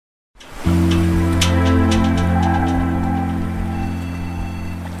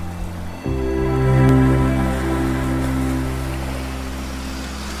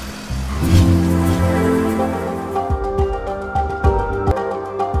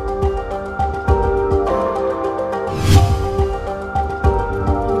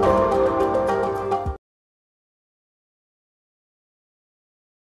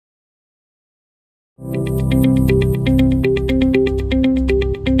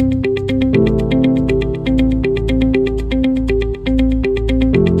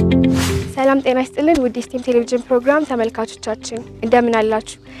ጤና ይስጥልን ውድ ስቴም ቴሌቪዥን ፕሮግራም ተመልካቾቻችን እንደምን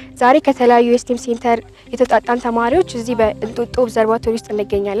አላችሁ? ዛሬ ከተለያዩ የስቴም ሴንተር የተጣጣን ተማሪዎች እዚህ በእንጦጦ ኦብዘርቫቶሪ ውስጥ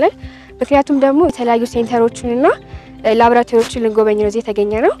እንገኛለን። ምክንያቱም ደግሞ የተለያዩ ሴንተሮችንና ላብራቶሪዎችን ልንጎበኝ ነው እዚህ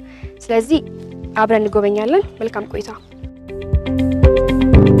የተገኘነው። ስለዚህ አብረን እንጎበኛለን። መልካም ቆይታ።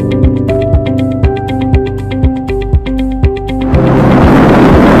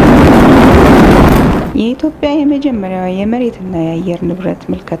 የኢትዮጵያ የመጀመሪያው የመሬትና የአየር ንብረት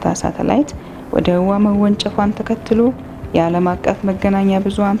ምልከታ ሳተላይት ወደ ህዋ መወንጨፏን ተከትሎ የዓለም አቀፍ መገናኛ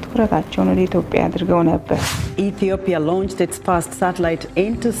ብዙሃን ትኩረታቸውን ወደ ኢትዮጵያ አድርገው ነበር። Ethiopia launched its first satellite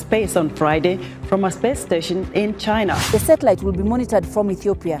into space on Friday from a space station in China. The satellite will be monitored from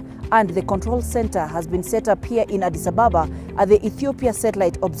Ethiopia and the control center has been set up here in Addis Ababa at the Ethiopia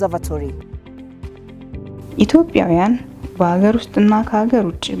Satellite Observatory. ኢትዮጵያውያን በአገር ውስጥና ከሀገር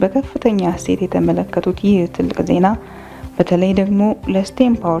ውጭ በከፍተኛ ሀሴት የተመለከቱት ይህ ትልቅ ዜና በተለይ ደግሞ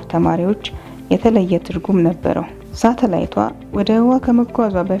ለስቴምፓወር ተማሪዎች የተለየ ትርጉም ነበረው። ሳተላይቷ ወደ ህዋ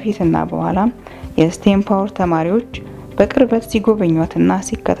ከመጓዟ በፊትና በኋላ የስቴምፓወር ተማሪዎች በቅርበት ሲጎበኟትና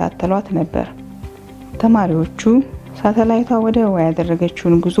ሲከታተሏት ነበር። ተማሪዎቹ ሳተላይቷ ወደ ህዋ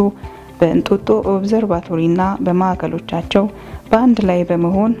ያደረገችውን ጉዞ በእንጦጦ ኦብዘርቫቶሪና በማዕከሎቻቸው በአንድ ላይ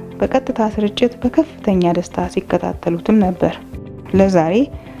በመሆን በቀጥታ ስርጭት በከፍተኛ ደስታ ሲከታተሉትም ነበር። ለዛሬ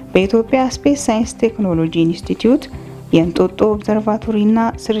በኢትዮጵያ ስፔስ ሳይንስ ቴክኖሎጂ ኢንስቲትዩት የእንጦጦ ኦብዘርቫቶሪና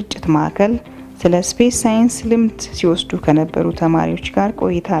ስርጭት ማዕከል ስለ ስፔስ ሳይንስ ልምድ ሲወስዱ ከነበሩ ተማሪዎች ጋር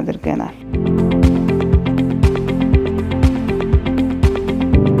ቆይታ አድርገናል።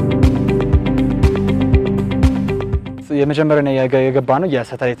 የመጀመሪያው የገባነው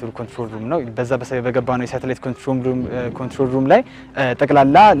የሳተላይት ኮንትሮል ሩም ነው። በዛ በገባነው የሳተላይት ኮንትሮል ሩም ላይ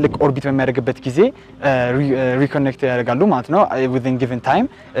ጠቅላላ ልክ ኦርቢት በሚያደርግበት ጊዜ ሪኮኔክት ያደርጋሉ ማለት ነው within given time።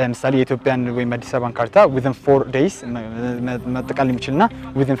 ምሳሌ የኢትዮጵያን ወይም አዲስ አበባን ካርታ within 4 days መጠቃለል የሚችልና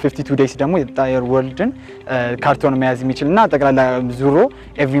within 52 days ደግሞ የኢንታየር ወርልድን ካርታውን መያዝ የሚችልና ጠቅላላ ዙሮ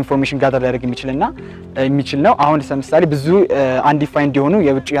ኤቭሪ ኢንፎርሜሽን ጋዘር ሊያደርግ የሚችል ነው። አሁን ለምሳሌ ብዙ አንዲፋይንድ የሆኑ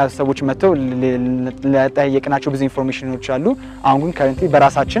የውጭ ሰዎች መተው ለጠየቅናቸው ብዙ ኢንፎርሜሽን አሉ። አሁን ግን ከረንትሊ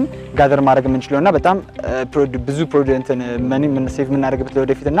በራሳችን ጋዘር ማድረግ የምንችለውና በጣም ብዙ ፕሮጀክት ምን ሴቭ የምናደርግበት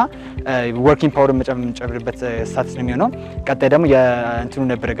ወደፊትና ወርኪንግ ፓወር የምንጨምርበት ስታትስ ነው የሚሆነው። ቀጣይ ደግሞ የእንትኑ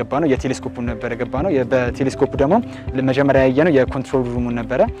ነበር የገባነው የቴሌስኮፑ ነበር የገባነው። በቴሌስኮፑ ደግሞ ለመጀመሪያ ያየነው የኮንትሮል ሩሙን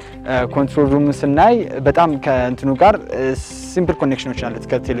ነበረ። ኮንትሮል ሩሙን ስናይ በጣም ከእንትኑ ጋር ሲምፕል ኮኔክሽኖች አሉት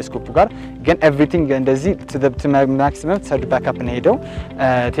ከቴሌስኮፑ ጋር ግን ኤቭሪቲንግ እንደዚህ to maximum ሰድ ባክአፕ ነው ሄደው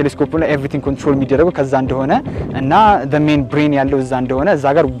ቴሌስኮፑ ላይ ኤቭሪቲንግ ኮንትሮል የሚደረገው ከዛ እንደሆነ እና the main brain ያለው እዛ እንደሆነ እዛ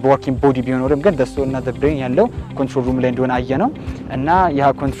ጋር working body ቢሆንም ግን the soul እና the brain ያለው control room ላይ እንደሆነ አየነው። እና ያ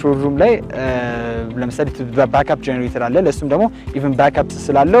control room ላይ ለምሳሌ backup generator አለ። ለሱም ደግሞ even backup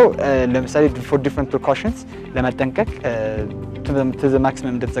ስላለው ለምሳሌ for different precautions ለመጠንቀቅ to the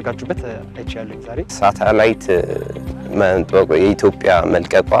maximum እንደተዘጋጁበት አይቻለሁ። ዛሬ ሳተላይት መንጠቆ የኢትዮጵያ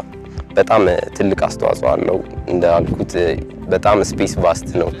መልቀቋ በጣም ትልቅ አስተዋጽኦ አለው። እንዳልኩት በጣም ስፔስ ቫስት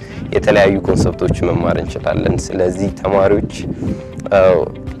ነው። የተለያዩ ኮንሰፕቶች መማር እንችላለን። ስለዚህ ተማሪዎች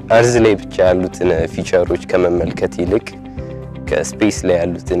አርዝ ላይ ብቻ ያሉትን ፊቸሮች ከመመልከት ይልቅ ከስፔስ ላይ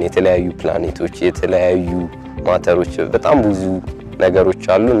ያሉትን የተለያዩ ፕላኔቶች የተለያዩ ማተሮች በጣም ብዙ ነገሮች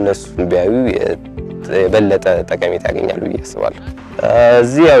አሉ እነሱን ቢያዩ የበለጠ ጠቀሜታ ያገኛሉ እያስባለሁ።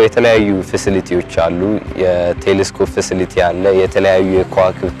 እዚህ ያው የተለያዩ ፋሲሊቲዎች አሉ። የቴሌስኮፕ ፋሲሊቲ አለ። የተለያዩ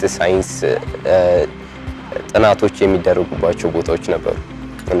የከዋክብት ሳይንስ ጥናቶች የሚደረጉባቸው ቦታዎች ነበሩ።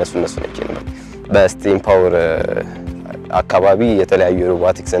 እነሱ ነበር። በስቴምፓወር አካባቢ የተለያዩ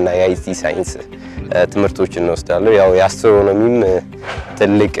ሮቦቲክስ እና የአይቲ ሳይንስ ትምህርቶችን እንወስዳለን። ያው የአስትሮኖሚም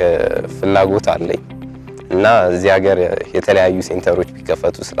ትልቅ ፍላጎት አለኝ እና እዚህ ሀገር የተለያዩ ሴንተሮች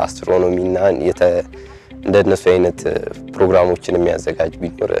ቢከፈቱ ስለ አስትሮኖሚና እንደነሱ አይነት ፕሮግራሞችን የሚያዘጋጅ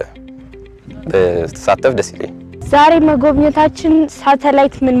ቢኖር በተሳተፍ ደስ ይለኛል። ዛሬ መጎብኘታችን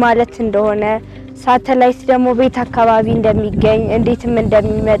ሳተላይት ምን ማለት እንደሆነ ሳተላይት ደግሞ ቤት አካባቢ እንደሚገኝ እንዴትም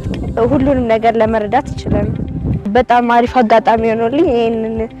እንደሚመጥ ሁሉንም ነገር ለመረዳት ይችላል። በጣም አሪፍ አጋጣሚ ሆኖልኝ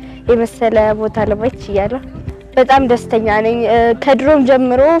ይሄንን የመሰለ ቦታ ለማየት ይያለሁ። በጣም ደስተኛ ነኝ። ከድሮም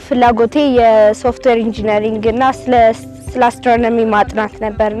ጀምሮ ፍላጎቴ የሶፍትዌር ኢንጂነሪንግ እና ስለ አስትሮኖሚ ማጥናት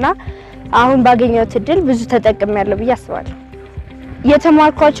ነበርና አሁን ባገኘው እድል ብዙ ተጠቅሜያለሁ ብዬ አስባለሁ።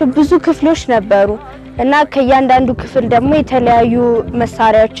 የተማርኳቸው ብዙ ክፍሎች ነበሩ እና ከያንዳንዱ ክፍል ደግሞ የተለያዩ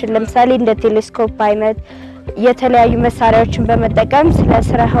መሳሪያዎችን ለምሳሌ እንደ ቴሌስኮፕ አይነት የተለያዩ መሳሪያዎችን በመጠቀም ስለ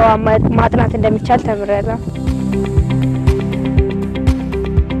ስራ ህዋ ማጥናት እንደሚቻል ተምረናል።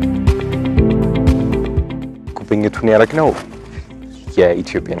 ጉብኝቱን ያደረግነው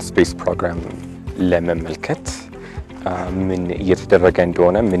የኢትዮጵያን ስፔስ ፕሮግራም ለመመልከት ምን እየተደረገ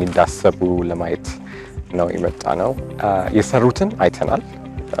እንደሆነ ምን እንዳሰቡ ለማየት ነው የመጣነው። የሰሩትን አይተናል።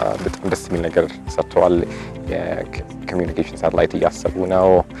 በጣም ደስ የሚል ነገር ሰርተዋል። የኮሚኒኬሽን ሳተላይት እያሰቡ ነው።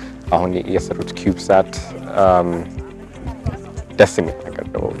 አሁን የሰሩት ኪዩብሳት ደስ የሚል ነገር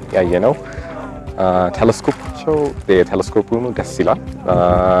ነው ያየነው። ቴሌስኮፓቸው የቴሌስኮፕ ሩሙ ደስ ይላል።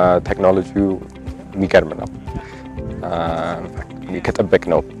 ቴክኖሎጂው የሚገርም ነው።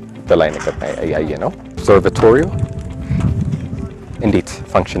 ከጠበቅነው በላይ ነገር ያየነው። ኦብዘርቫቶሪው እንዴት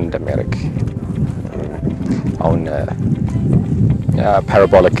ፋንክሽን እንደሚያደርግ አሁን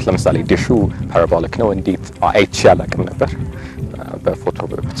ፓራቦሊክ ለምሳሌ ዲሹ ፓራቦሊክ ነው። እንዴት አይቼ አላውቅም ነበር። በፎቶ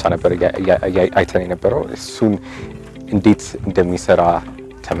ብቻ ነበር አይተን የነበረው። እሱን እንዴት እንደሚሰራ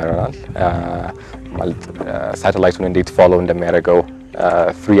ተመረናል። ማለት ሳተላይቱን እንዴት ፎሎ እንደሚያደርገው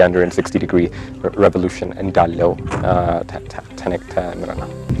 360 ዲግሪ ሬቮሉሽን እንዳለው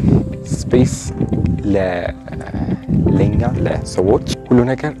ተምረናል። ስፔስ ለኛ ለሰዎች ሁሉ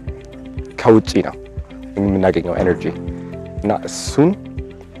ነገር ከውጪ ነው የምናገኘው ኤነርጂ እና እሱን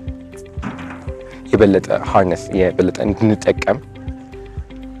የበለጠ ሃርነስ የበለጠ እንድንጠቀም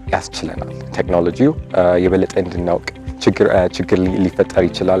ያስችለናል። ቴክኖሎጂው የበለጠ እንድናውቅ ችግር ሊፈጠር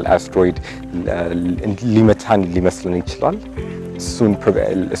ይችላል። አስትሮይድ ሊመታን ሊመስለን ይችላል።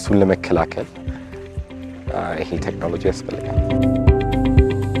 እሱን ለመከላከል ይሄ ቴክኖሎጂ ያስፈልጋል።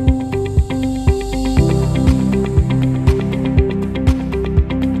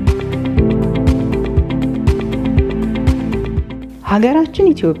 ሀገራችን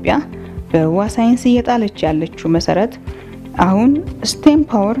ኢትዮጵያ በህዋ ሳይንስ እየጣለች ያለችው መሰረት አሁን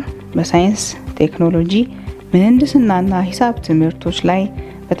STEMpower በሳይንስ ቴክኖሎጂ ምህንድስናና ሂሳብ ትምህርቶች ላይ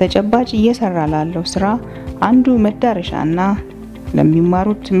በተጨባጭ እየሰራ ላለው ስራ አንዱ መዳረሻና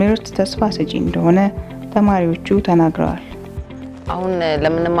ለሚማሩት ትምህርት ተስፋ ሰጪ እንደሆነ ተማሪዎቹ ተናግረዋል። አሁን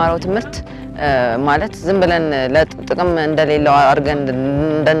ለምንማረው ትምህርት ማለት ዝም ብለን ለጥቅም እንደሌለው አርገን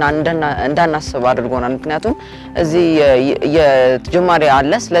እንዳናስብ አድርጎናል። ምክንያቱም እዚህ የጅማሬ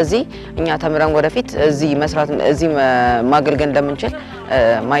አለ። ስለዚህ እኛ ተምረን ወደፊት እዚህ መስራት እዚህ ማገልገል እንደምንችል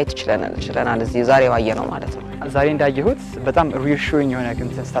ማየት ይችላል። እዚህ ዛሬ ዋየነው ማለት ነው። ዛሬ እንዳየሁት በጣም ሪሹሪንግ የሆነ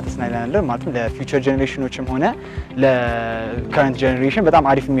ስታተስ ላይ ያለው ማለት ነው። ለፊውቸር ጀነሬሽኖችም ሆነ ለከረንት ጀነሬሽን በጣም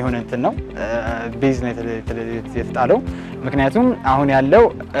አሪፍ የሚሆነ እንትን ነው ቤዝ ነው የተጣለው። ምክንያቱም አሁን ያለው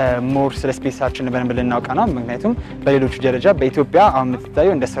ሞር ስለ ስፔሳችን በደንብ ልናውቅ ነው። ምክንያቱም በሌሎች ደረጃ በኢትዮጵያ አሁን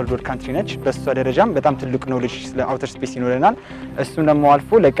የምትታየው እንደ ሰርድ ወርልድ ካንትሪ ነች። በሷ ደረጃም በጣም ትልቅ ኖሌጅ ስለ አውተር ስፔስ ይኖረናል። እሱን ደግሞ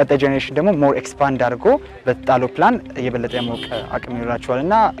አልፎ ለቀጣይ ጀነሬሽን ደግሞ ሞር ኤክስፓንድ አድርጎ በተጣለው ፕላን የበለጠ የማወቅ አቅም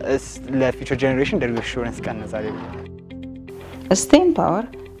ይኖራቸዋልና ለፊውቸር ጀነሬሽን ደር ሪሹረንስ ቀን ዛሬ STEMpower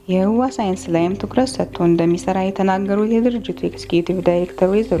የህዋ ሳይንስ ላይም ትኩረት ሰጥቶ እንደሚሰራ የተናገሩት የድርጅቱ ኤክስኪዩቲቭ ዳይሬክተር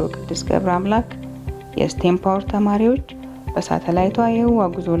ወይዘሮ ቅድስት ገብረአምላክ የSTEMpower ተማሪዎች በሳተላይቷ የህዋ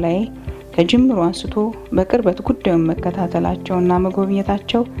ጉዞ ላይ ከጅምሩ አንስቶ በቅርበት ጉዳዩን መከታተላቸውና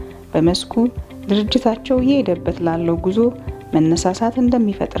መጎብኘታቸው በመስኩ ድርጅታቸው እየሄደበት ላለው ጉዞ መነሳሳት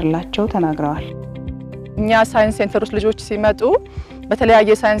እንደሚፈጥርላቸው ተናግረዋል። እኛ ሳይንስ ሴንተሮች ልጆች ሲመጡ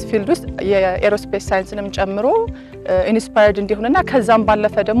በተለያየ ሳይንስ ፊልድ ውስጥ የኤሮስፔስ ሳይንስንም ጨምሮ ኢንስፓየርድ እንዲሆንና ከዛም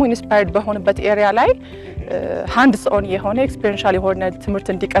ባለፈ ደግሞ ኢንስፓየርድ በሆነበት ኤሪያ ላይ ሃንድስ ኦን የሆነ ኤክስፔሪንሻል የሆነ ትምህርት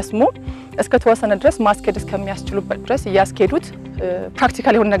እንዲቀስሙ እስከ ተወሰነ ድረስ ማስኬድ እስከሚያስችሉበት ድረስ ያስኬዱት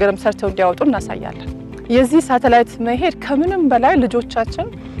ፕራክቲካል የሆነ ነገርም ሰርተው እንዲያወጡ እናሳያለን። የዚህ ሳተላይት መሄድ ከምንም በላይ ልጆቻችን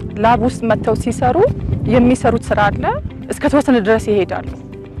ላብ ውስጥ መተው ሲሰሩ የሚሰሩት ስራ አለ። እስከ ተወሰነ ድረስ ይሄዳሉ።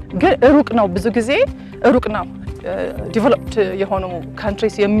 ግን ሩቅ ነው፣ ብዙ ጊዜ ሩቅ ነው። ዲቨሎፕድ የሆኑ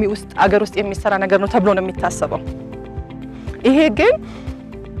ካንትሪስ ውስጥ አገር ውስጥ የሚሰራ ነገር ነው ተብሎ ነው የሚታሰበው። ይሄ ግን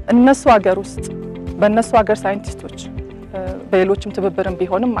እነሱ አገር ውስጥ በእነሱ አገር ሳይንቲስቶች በሌሎችም ትብብርም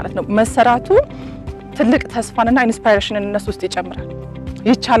ቢሆንም ማለት ነው መሰራቱ ትልቅ ተስፋንና ኢንስፓይሬሽንን እነሱ ውስጥ ይጨምራል።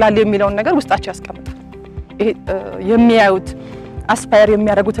 ይቻላል የሚለውን ነገር ውስጣቸው ያስቀምጣል። ይሄ የሚያዩት አስፓየር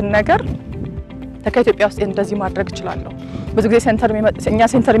የሚያደርጉትን ነገር ከኢትዮጵያ ውስጥ እንደዚህ ማድረግ ይችላል። ብዙ ጊዜ እኛ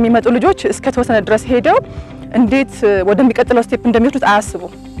ሴንተር የሚመጡ ልጆች እስከ ተወሰነ ድረስ ሄደው እንዴት ወደሚቀጥለው ስቴፕ እንደሚወስዱት አያስቡ።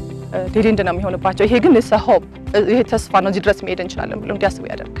 ዲዲንድ ነው የሚሆንባቸው። ይሄ ግን ሆፕ ይሄ ተስፋ ነው፣ እዚህ ድረስ መሄድ እንችላለን ብለው እንዲያስቡ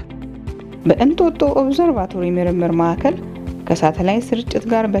ያደርጋል። በእንጦጦ ኦብዘርቫቶሪ ምርምር ማዕከል ከሳተላይት ስርጭት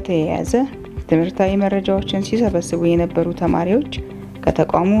ጋር በተያያዘ ትምህርታዊ መረጃዎችን ሲሰበስቡ የነበሩ ተማሪዎች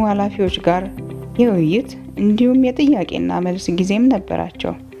ከተቋሙ ኃላፊዎች ጋር የውይይት እንዲሁም የጥያቄና መልስ ጊዜም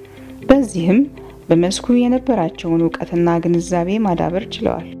ነበራቸው። በዚህም በመስኩ የነበራቸውን ዕውቀትና ግንዛቤ ማዳበር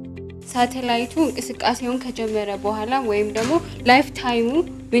ችለዋል። ሳተላይቱ እንቅስቃሴውን ከጀመረ በኋላ ወይም ደግሞ ላይፍ ታይሙ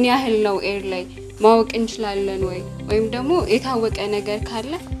ምን ያህል ነው ኤር ላይ ማወቅ እንችላለን ወይም ደግሞ የታወቀ ነገር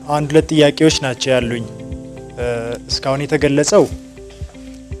ካለ? አንድ ሁለት ጥያቄዎች ናቸው ያሉኝ። እስካሁን የተገለጸው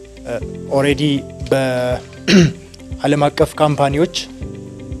ኦሬዲ በዓለም አቀፍ ካምፓኒዎች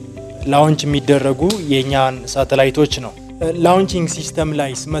ላውንች የሚደረጉ የኛን ሳተላይቶች ነው። ላውንቺንግ ሲስተም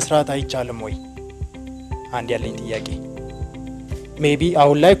ላይ መስራት አይቻልም ወይ? አንድ ያለኝ ጥያቄ። ሜቢ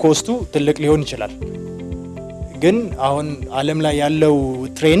አሁን ላይ ኮስቱ ትልቅ ሊሆን ይችላል ግን አሁን ዓለም ላይ ያለው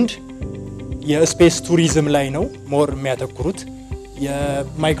ትሬንድ የስፔስ ቱሪዝም ላይ ነው ሞር የሚያተኩሩት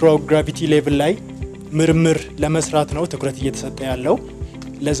የማይክሮግራቪቲ ሌቭል ላይ ምርምር ለመስራት ነው ትኩረት እየተሰጠ ያለው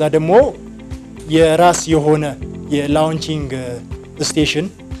ለዛ ደግሞ የራስ የሆነ የላውንቺንግ ስቴሽን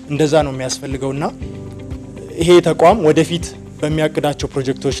እንደዛ ነው የሚያስፈልገውና ይሄ ተቋም ወደፊት በሚያቅዳቸው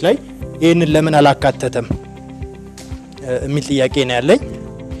ፕሮጀክቶች ላይ ይሄንን ለምን አላካተተም የሚል ጥያቄ ነው ያለኝ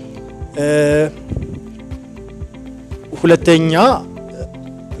ሁለተኛ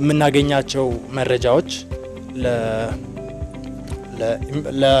የምናገኛቸው መረጃዎች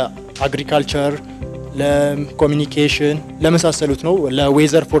ለአግሪካልቸር ለኮሙኒኬሽን ለመሳሰሉት ነው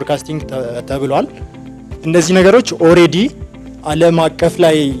ለዌዘር ፎርካስቲንግ ተብሏል እነዚህ ነገሮች ኦሬዲ ዓለም አቀፍ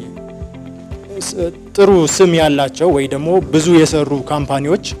ላይ ጥሩ ስም ያላቸው ወይ ደግሞ ብዙ የሰሩ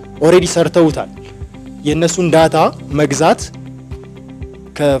ካምፓኒዎች ኦሬዲ ሰርተውታል የነሱን ዳታ መግዛት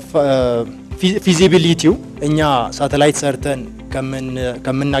ከፊዚቢሊቲው እኛ ሳተላይት ሰርተን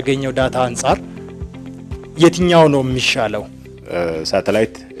ከምናገኘው ዳታ አንፃር የትኛው ነው የሚሻለው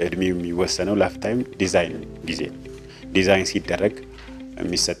ሳተላይት እድሜው የሚወሰነው ላይፍ ታይም ዲዛይን ጊዜ ዲዛይን ሲደረግ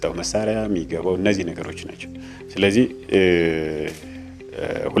የሚሰጠው መሳሪያ የሚገባው እነዚህ ነገሮች ናቸው ስለዚህ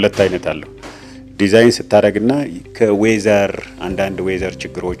ሁለት አይነት አለው ዲዛይን ስታረግና ከዌዘር አንዳንድ ዌዘር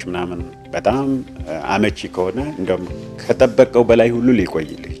ችግሮች ምናምን በጣም አመቺ ከሆነ እንደም ከጠበቀው በላይ ሁሉ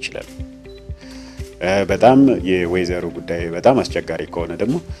ሊቆይልህ ይችላል በጣም የዌዘሩ ጉዳይ በጣም አስቸጋሪ ከሆነ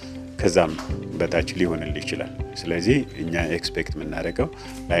ደግሞ ከዛም በታች ሊሆንልህ ይችላል ስለዚህ እኛ ኤክስፔክት የምናደርገው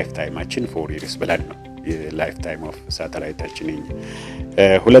ላይፍ ታይማችን 4 years ብለን ነው የላይፍ ታይም ኦፍ ሳተላይታችን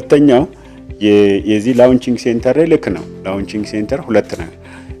ሁለተኛው የዚህ ላውንቺንግ ሴንተር ልክ ነው ላውንቺንግ ሴንተር ሁለት ነው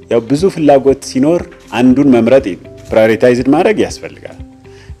ያው ብዙ ፍላጎት ሲኖር አንዱን መምረጥ ፕራዮሪታይዝድ ማድረግ ያስፈልጋል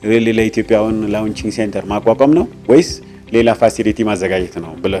ለኢትዮጵያውን ላውንቺንግ ሴንተር ማቋቋም ነው ወይስ ሌላ ፋሲሊቲ ማዘጋጀት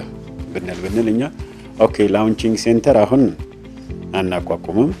ነው ብንልኛ ኦኬ ላውንቺንግ ሴንተር አሁን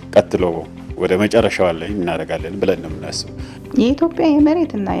አናቋቁምም ቀጥሎ ወደ መጨረሻው ላይ እናደርጋለን ብለን ነው የምናስበው የኢትዮጵያ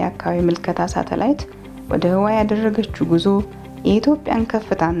የመሬትና የአካባቢ ምልከታ ሳተላይት ወደ ህዋ ያደረገችው ጉዞ የኢትዮጵያን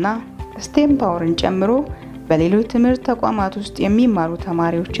ከፍታና STEMpowerን ጨምሮ በሌሎች ትምህርት ተቋማት ውስጥ የሚማሩ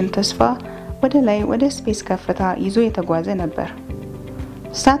ተማሪዎችን ተስፋ ወደ ላይ ወደ ስፔስ ከፍታ ይዞ የተጓዘ ነበር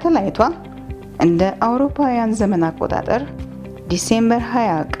ሳተላይቷ እንደ አውሮፓውያን ዘመን አቆጣጠር ዲሴምበር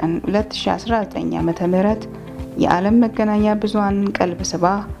 20 ቀን 2019 ዓ.ም የዓለም መገናኛ ብዙሃን ቀልብ ስባ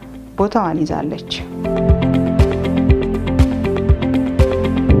ቦታዋን ይዛለች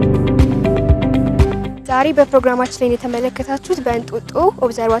ዛሬ በፕሮግራማችን ላይ የተመለከታችሁት በእንጦጦ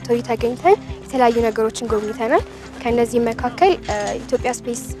ኦብዘርቫቶሪ ተገኝተን የተለያዩ ነገሮችን ጎብኝተናል ከነዚህ መካከል ኢትዮጵያ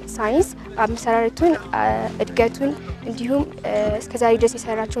ስፔስ ሳይንስ አመሰራረቱን እድገቱን እንዲሁም እስከዛሬ ድረስ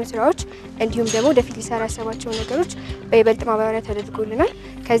የሰራቸውን ስራዎች እንዲሁም ደግሞ ወደፊት ሊሰራ ያሰባቸውን ነገሮች በይበልጥ ማብራሪያ ተደርጎልናል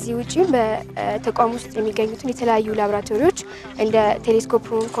ከዚህ ውጪ በተቋም ውስጥ የሚገኙትን የተለያዩ ላቦራቶሪዎች እንደ ቴሌስኮፕ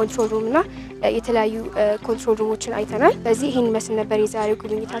ሩም ኮንትሮል ሩም እና የተለያዩ ኮንትሮል ሩሞችን አይተናል በዚህ ይሄን መስል ነበር የዛሬው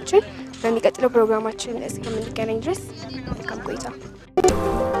ጉብኝታችን በሚቀጥለው ፕሮግራማችን እስከምንገናኝ ድረስ መልካም ቆይታ